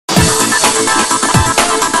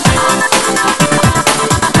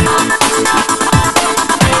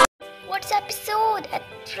What's episode? I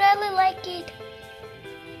really like it.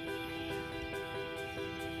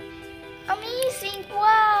 Amazing!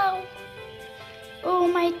 Wow! Oh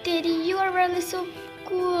my Teddy, you are really so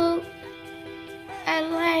cool. I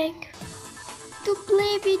like to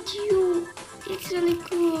play with you. It's really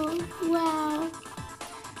cool. Wow.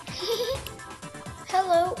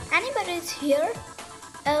 Hello, anybody is here?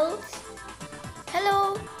 Else?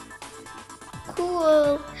 Hello?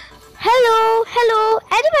 Cool. Hello,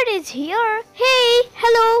 anybody is here? Hey,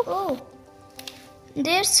 hello. Oh,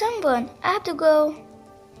 there's someone. I have to go.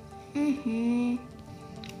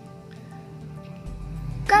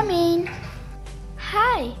 Come in.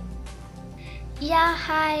 Hi. Yeah,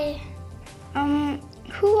 hi.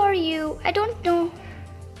 Who are you? I don't know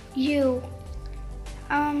you.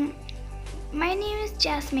 My name is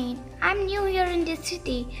Jasmine. I'm new here in this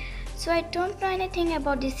city, so I don't know anything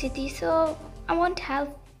about this city, so I want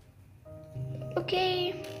help.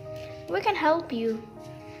 Okay, we can help you.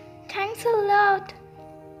 Thanks a lot.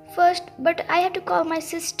 First, but I have to call my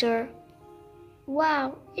sister.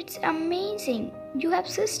 Wow, it's amazing. You have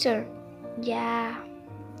sister. Yeah.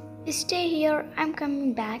 Stay here. I'm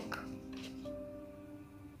coming back.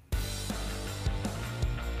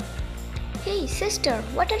 Hey, sister,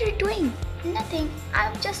 what are you doing? Nothing.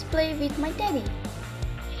 I'm just playing with my daddy.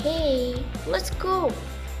 Hey, let's go.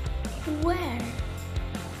 Where?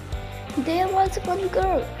 There was one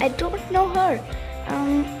girl. I don't know her.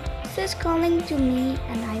 She's calling to me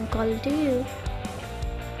and I'm calling to you.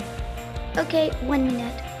 Okay, 1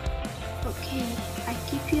 minute. Okay, I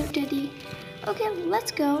keep your daddy. Okay,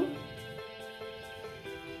 let's go.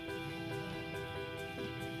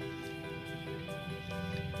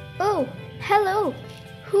 Oh, hello.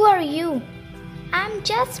 Who are you? I'm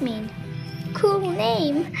Jasmine. Cool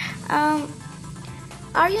name.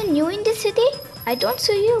 Are you new in this city? I don't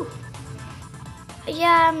see you.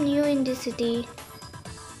 Yeah, I'm new in this city.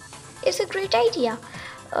 It's a great idea.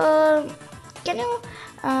 Can you?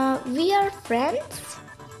 We are friends.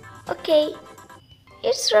 Okay.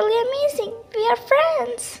 It's really amazing. We are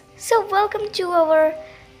friends. So welcome to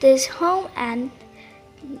this home and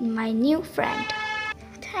my new friend.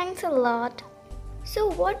 Thanks a lot. So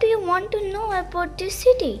what do you want to know about this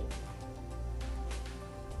city?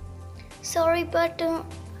 Sorry, but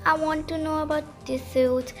I want to know about these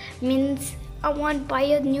shoes. Means I want to buy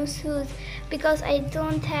a new shoes because I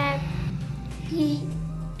don't have.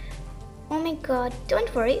 Oh my god,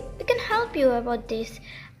 don't worry. We can help you about this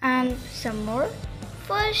and some more.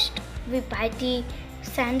 First, we buy the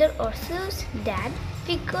sandal or shoes, then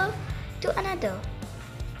we go to another.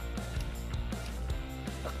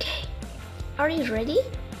 Okay, are you ready?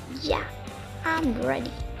 Yeah, I'm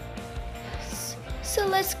ready. So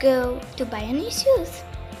let's go to buy a new shoes.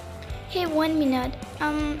 Hey, 1 minute.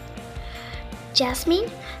 Jasmine,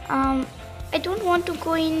 I don't want to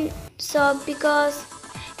go in shop because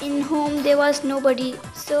in home there was nobody.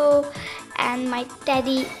 So, and my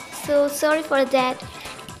daddy. So sorry for that.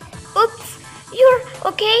 Oops, you're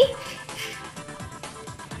okay?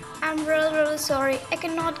 I'm really sorry. I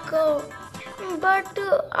cannot go. But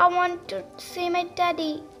I want to see my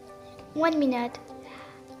daddy. 1 minute.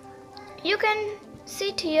 You can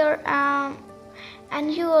sit here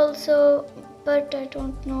and you also, but I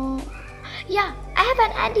don't know. Yeah, I have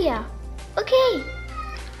an idea. Okay.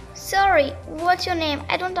 Sorry, what's your name?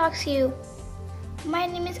 I don't ask you. My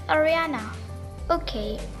name is Ariana.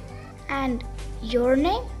 Okay. And your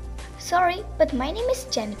name? Sorry, but my name is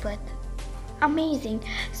Jennifer. Amazing.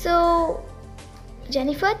 So,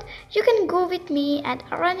 Jennifer, you can go with me and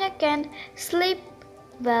Ariana can sleep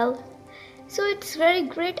well. So it's very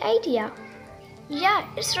great idea. Yeah,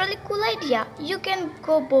 it's really cool idea. You can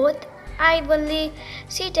go both. I will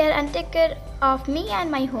sit there and take care of me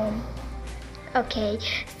and my home. Okay,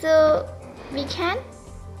 so we can.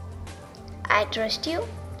 I trust you.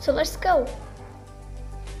 So let's go.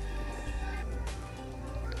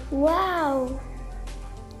 Wow.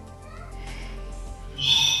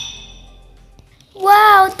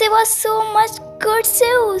 Wow, there was so much good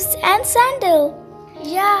shoes and sandal.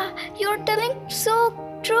 Yeah, you're telling so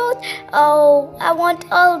truth. Oh, I want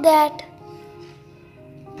all that.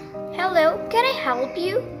 Hello, can I help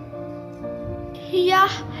you? Yeah,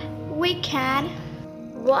 we can.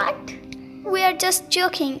 What? We are just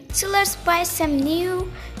joking. So let's buy some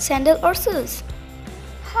new sandal or shoes.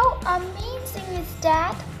 How amazing is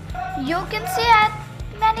that? You can see at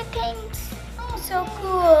many things. Oh, so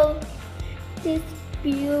cool. These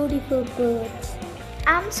beautiful boots.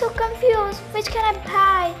 I'm so confused. Which can I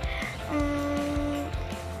buy?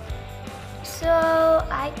 So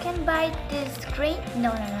I can buy this green.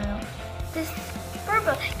 No. This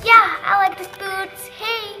purple. Yeah, I like these boots.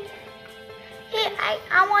 Hey,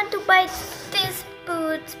 I want to buy these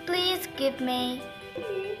boots. Please give me.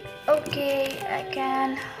 Okay, I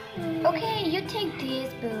can. Okay, you take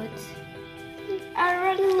these boots. I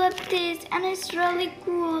really love this and it's really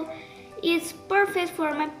cool. It's perfect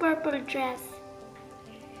for my purple dress.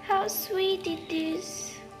 How sweet it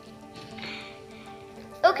is.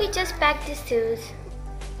 Okay, just pack the shoes.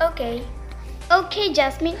 Okay. Okay,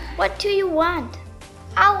 Jasmine, what do you want?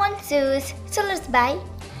 I want shoes, so let's buy.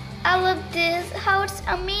 I love this, how it's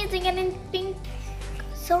amazing and in pink.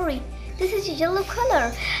 Sorry, this is yellow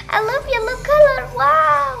color. I love yellow color,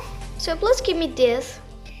 wow. So please give me this.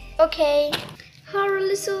 Okay. How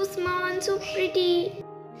really so small and so pretty.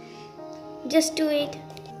 Just do it.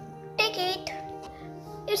 Take it.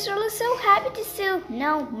 It's really so happy to see.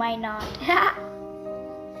 No, why not?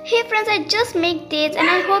 Hey friends, I just made this and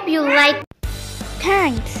I hope you like.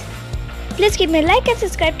 Thanks. Please give me a like and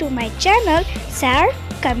subscribe to my channel, share,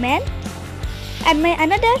 comment. And my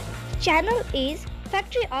another channel is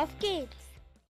Factory of Kids.